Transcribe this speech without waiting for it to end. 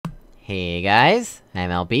Hey guys, I'm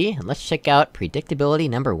LB, and let's check out Predictability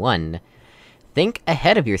number 1. Think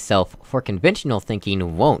ahead of yourself, for conventional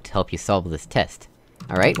thinking won't help you solve this test.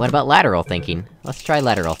 Alright, what about lateral thinking? Let's try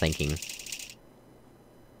lateral thinking.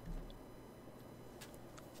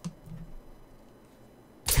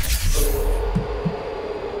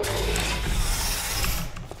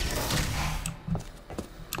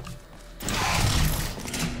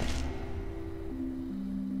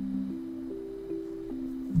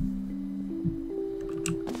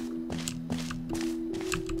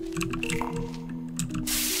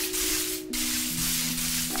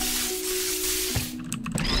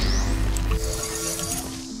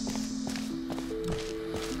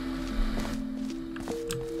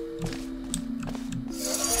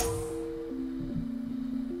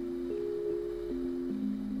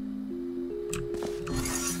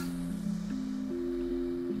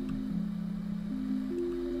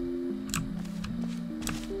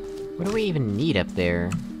 What do we even need up there?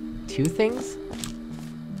 2 things?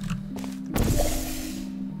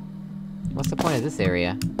 What's the point of this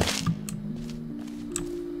area?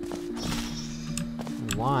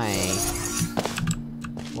 Why,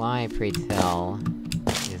 pray tell,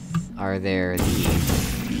 are there these?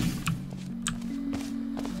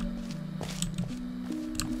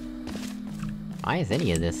 Why is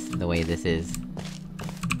any of this the way this is?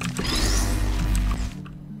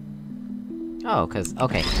 Oh,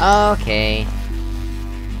 okay. Okay!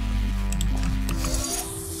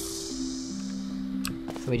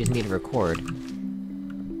 So we just need to record.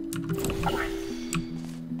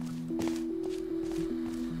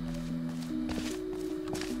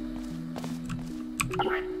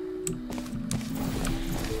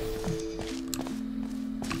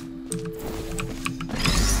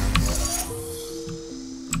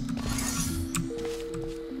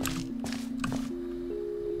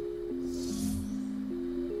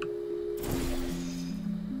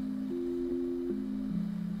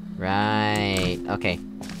 Right, okay.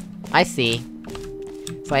 I see.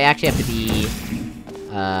 So I actually have to be...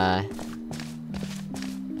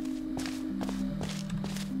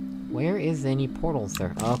 Where is any portals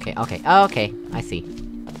there? Okay, okay, I see.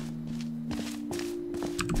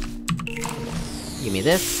 Give me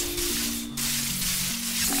this.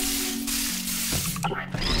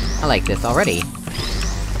 I like this already.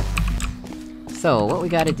 So, what we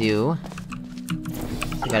gotta do...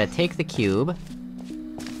 We gotta take the cube...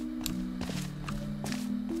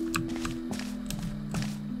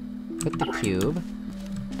 Put the cube...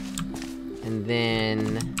 And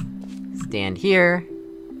then... stand here...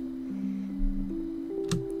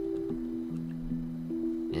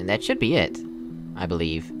 And that should be it, I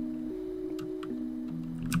believe.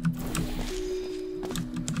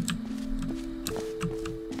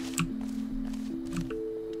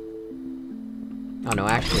 Oh no,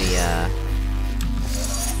 actually,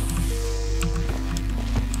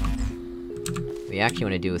 what we actually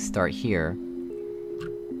wanna do is start here.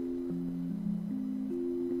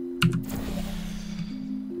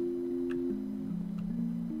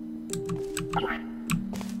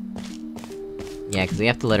 Yeah, cause we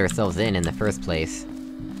have to let ourselves in the first place.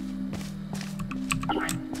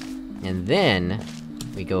 And then...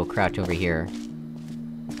 we go crouch over here.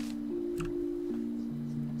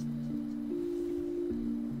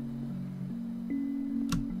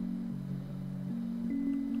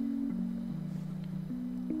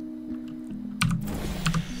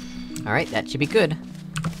 Alright, that should be good.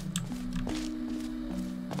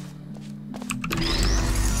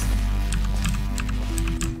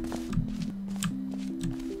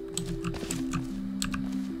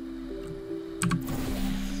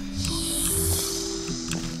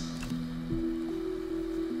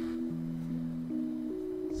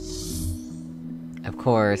 Of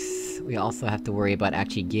course, we also have to worry about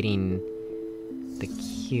actually getting... the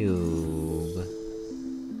cube...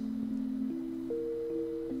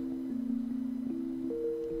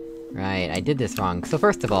 Right, I did this wrong. So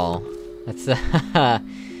first of all, let's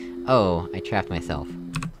oh, I trapped myself.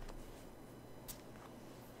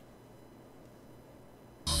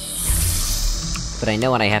 But I know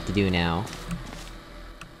what I have to do now.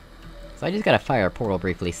 So I just gotta fire a portal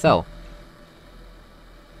briefly, so...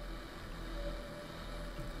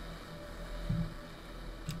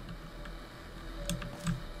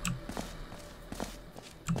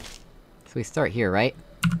 So we start here, right?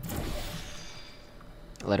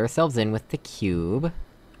 Let ourselves in with the cube.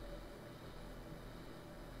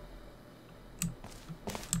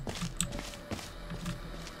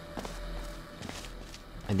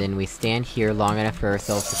 And then we stand here long enough for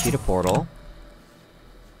ourselves to shoot a portal.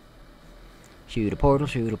 Shoot a portal,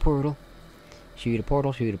 shoot a portal. Shoot a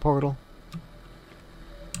portal, shoot a portal.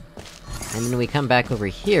 And then we come back over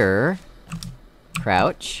here...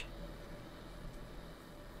 Crouch...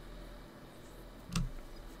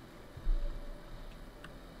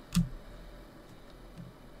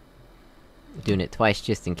 Doing it twice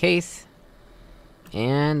just in case...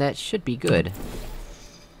 And that should be good.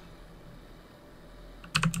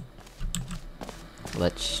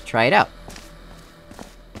 Let's try it out.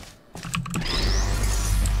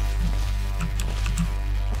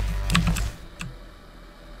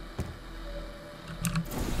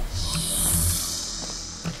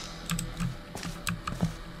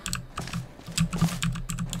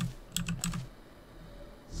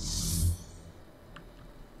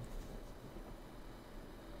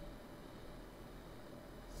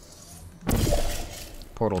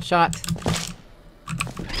 Portal shot.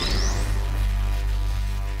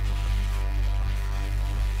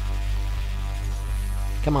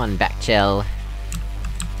 Come on, back chill.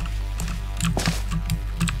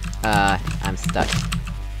 I'm stuck.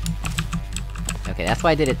 Okay, that's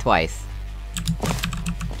why I did it twice.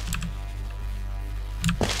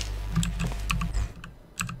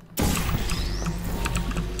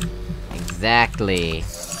 Exactly.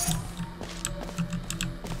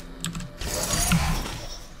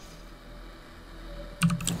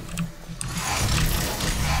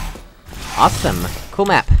 Awesome! Cool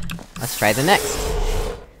map! Let's try the next!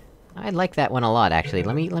 I like that one a lot, actually.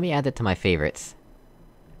 Let me add that to my favorites.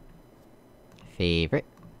 Favorite.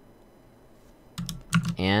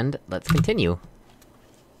 And let's continue.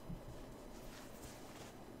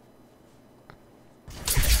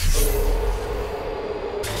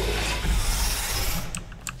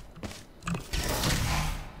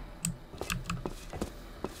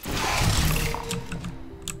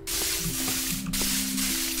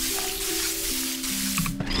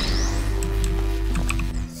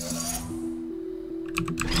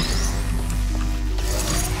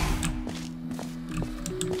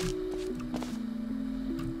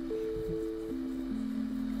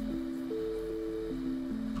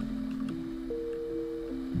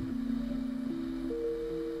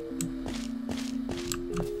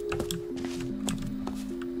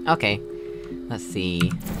 Okay. Let's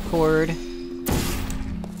see... Chord...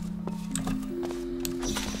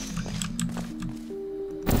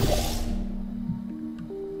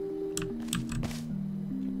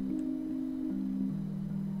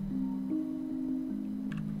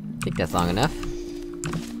 think that's long enough.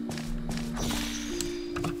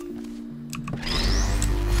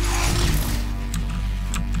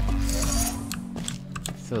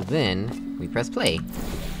 So then... we press play.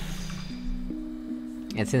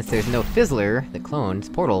 And since there's no fizzler, the clone's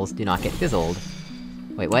portals do not get fizzled.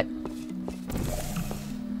 Wait, what?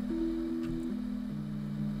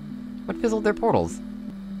 What fizzled their portals?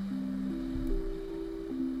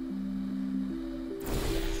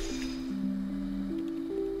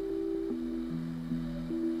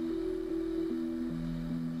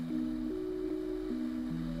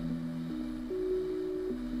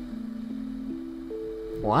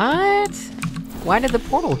 What? Why did the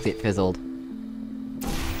portals get fizzled?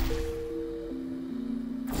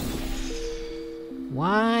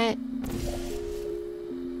 What?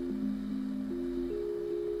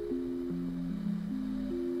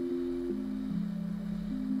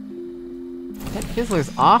 That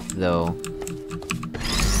fizzler's off, though.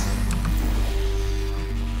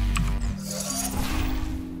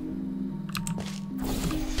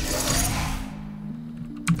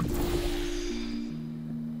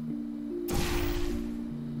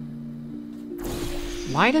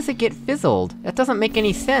 Why does it get fizzled? That doesn't make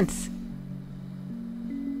any sense!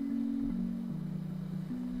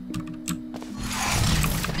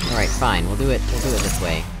 Alright, fine, we'll do it this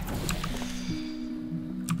way.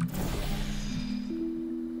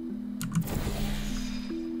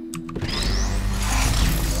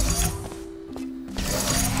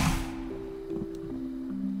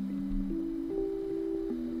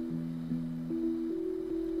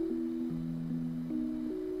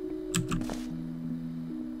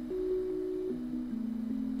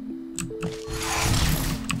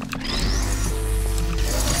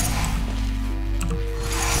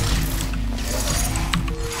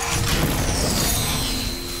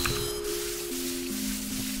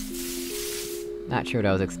 Not sure what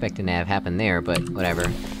I was expecting to have happen there, but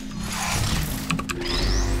whatever.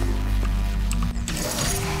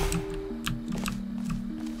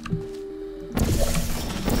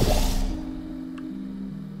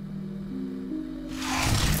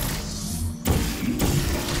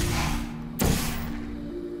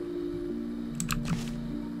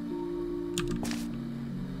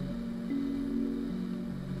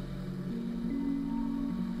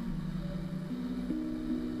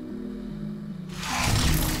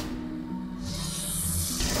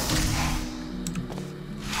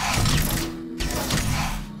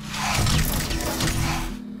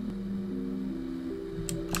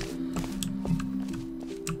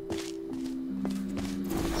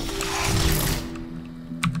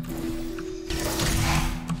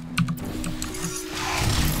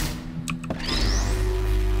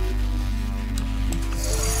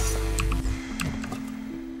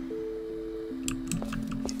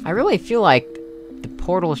 I really feel like the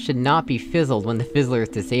portal should not be fizzled when the fizzler is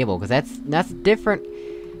disabled, cause that's different...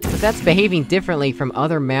 But that's behaving differently from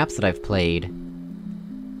other maps that I've played.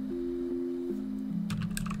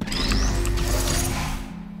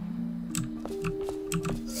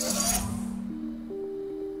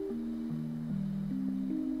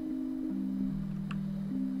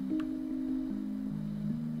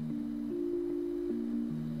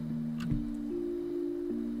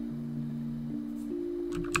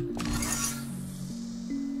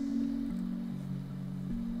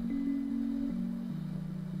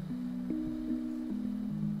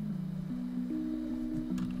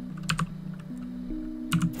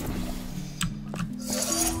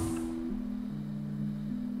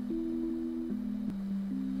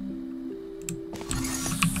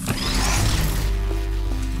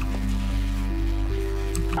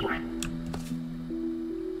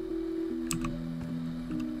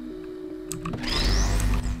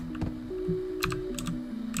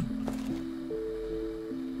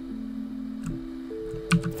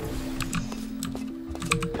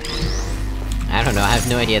 I don't know, I have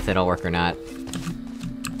no idea if it'll work or not.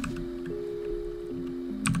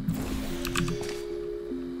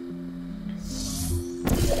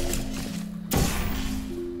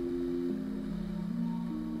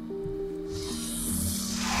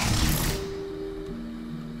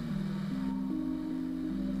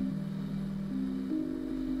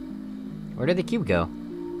 Where did the cube go?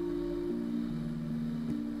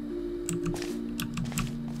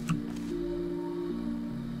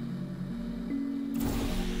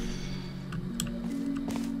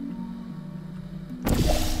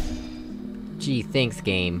 Gee, thanks,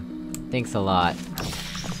 game. Thanks a lot.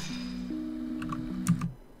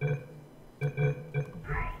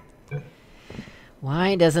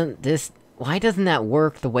 Why doesn't that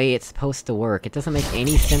work the way it's supposed to work? It doesn't make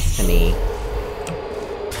any sense to me.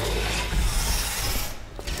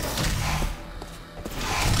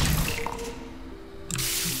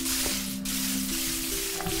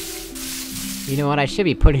 You know what, I should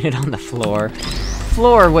be putting it on the floor.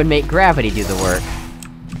 Floor would make gravity do the work.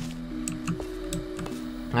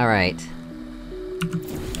 Alright.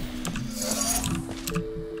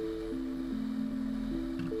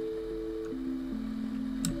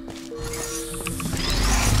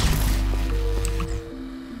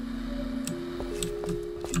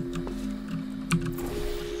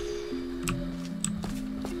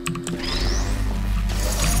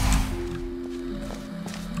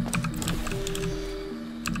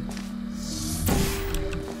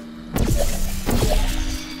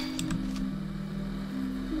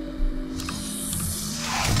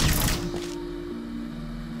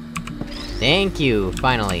 Thank you,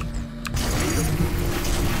 finally.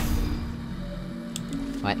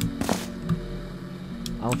 What?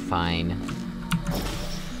 Oh, fine.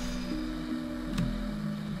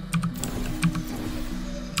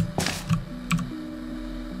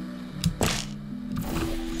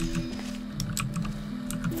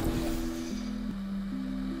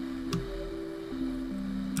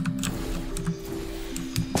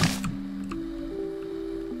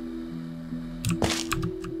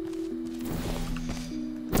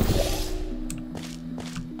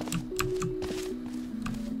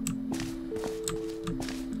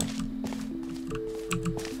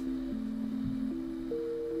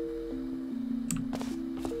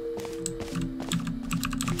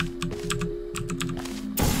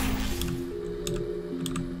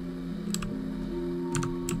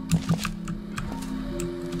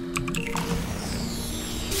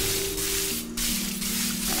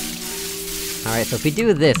 Alright, so if we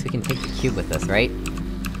do this, we can take the cube with us, right?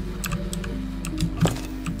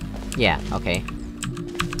 Yeah, okay.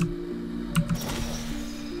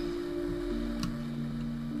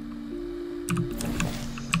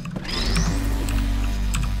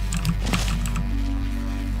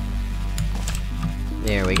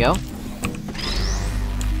 There we go.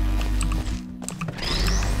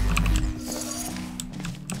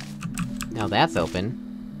 Now that's open.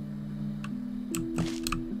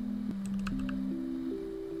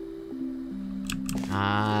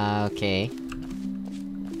 Okay.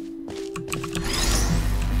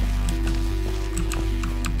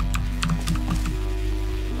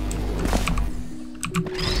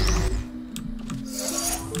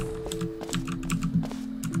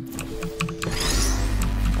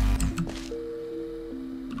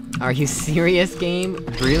 Are you serious, game?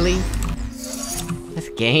 Really? This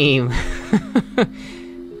game...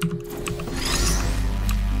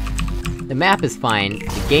 The map is fine,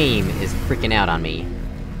 the game is freaking out on me.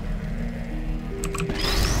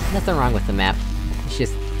 Nothing wrong with the map, it's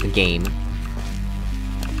just the game.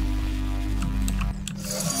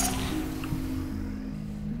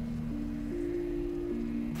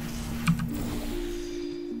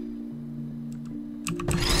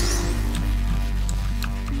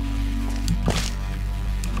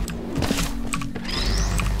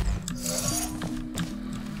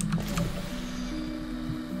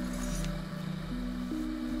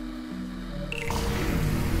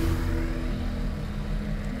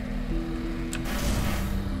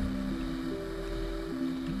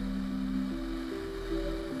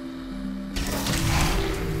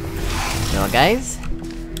 Well, guys,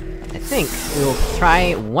 I think we'll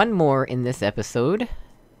try one more in this episode,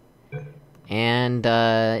 and,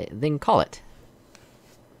 then call it.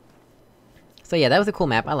 So yeah, that was a cool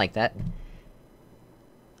map, I like that.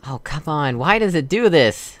 Oh, come on, why does it do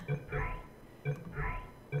this?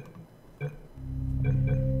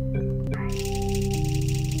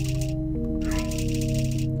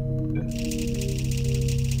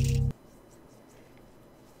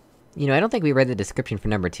 You know, I don't think we read the description for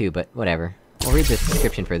number 2, but whatever. We'll read the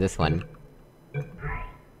description for this one.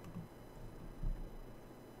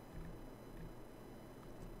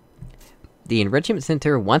 The Enrichment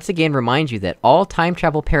Center once again reminds you that all time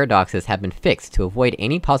travel paradoxes have been fixed to avoid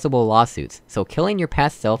any possible lawsuits, so killing your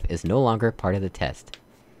past self is no longer part of the test.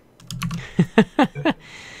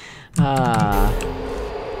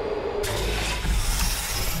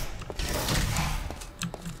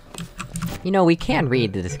 You know, we can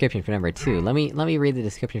read the description for number 2. Let me read the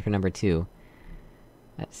description for number 2.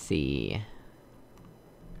 Let's see...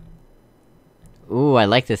 Ooh, I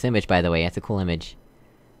like this image, by the way, that's a cool image.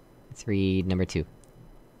 Let's read number 2.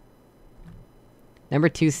 Number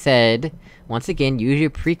 2 said, once again, use your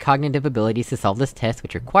precognitive abilities to solve this test,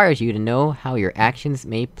 which requires you to know how your actions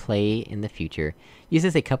may play in the future.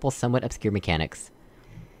 Uses a couple somewhat obscure mechanics.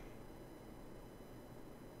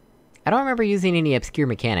 I don't remember using any obscure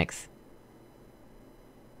mechanics.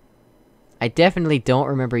 I definitely don't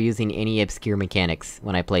remember using any obscure mechanics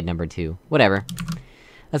when I played number 2. Whatever.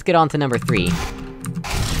 Let's get on to number 3.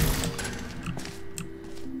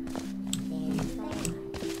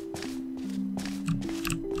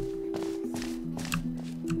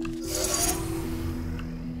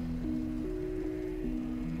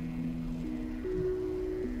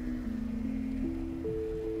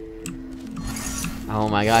 Oh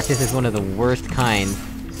my gosh, this is one of the worst kinds.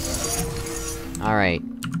 Alright.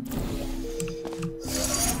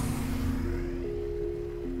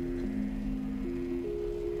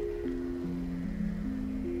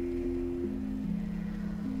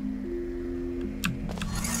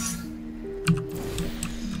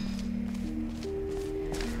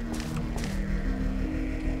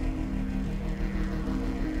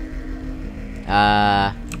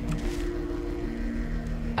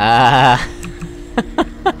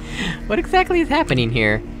 What exactly is happening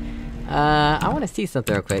here? I wanna see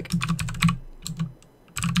something real quick.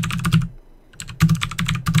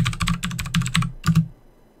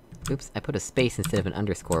 Oops, I put a space instead of an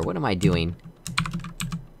underscore. What am I doing?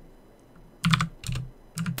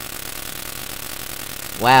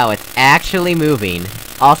 Wow, it's actually moving!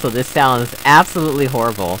 Also, this sounds absolutely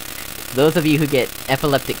horrible. Those of you who get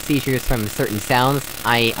epileptic seizures from certain sounds,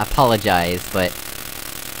 I apologize, but...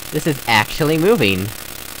 this is actually moving!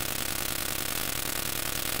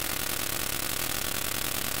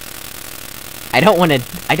 I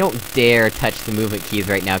don't dare touch the movement keys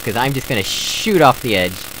right now, cause I'm just gonna shoot off the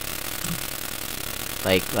edge.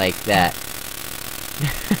 Like that.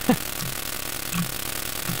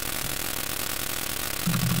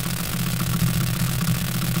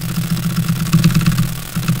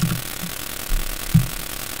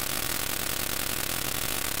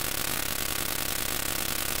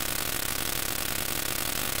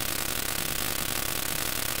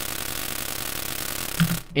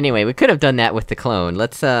 Anyway, we could have done that with the clone.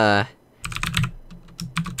 Let's undo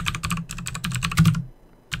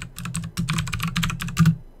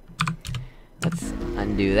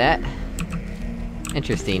that.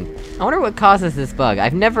 Interesting. I wonder what causes this bug.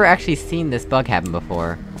 I've never actually seen this bug happen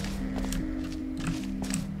before.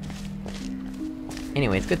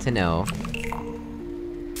 Anyway, it's good to know.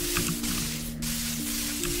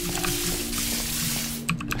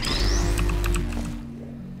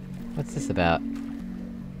 What's this about?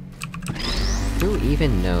 Who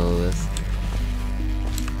even knows?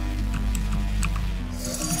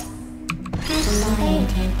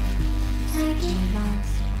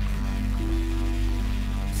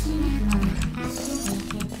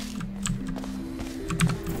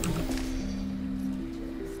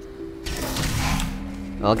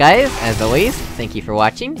 Well guys, as always, thank you for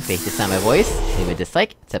watching. If you hate the sound of my voice, leave a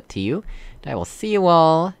dislike, it's up to you. And I will see you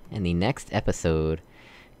all in the next episode.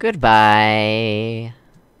 Goodbye!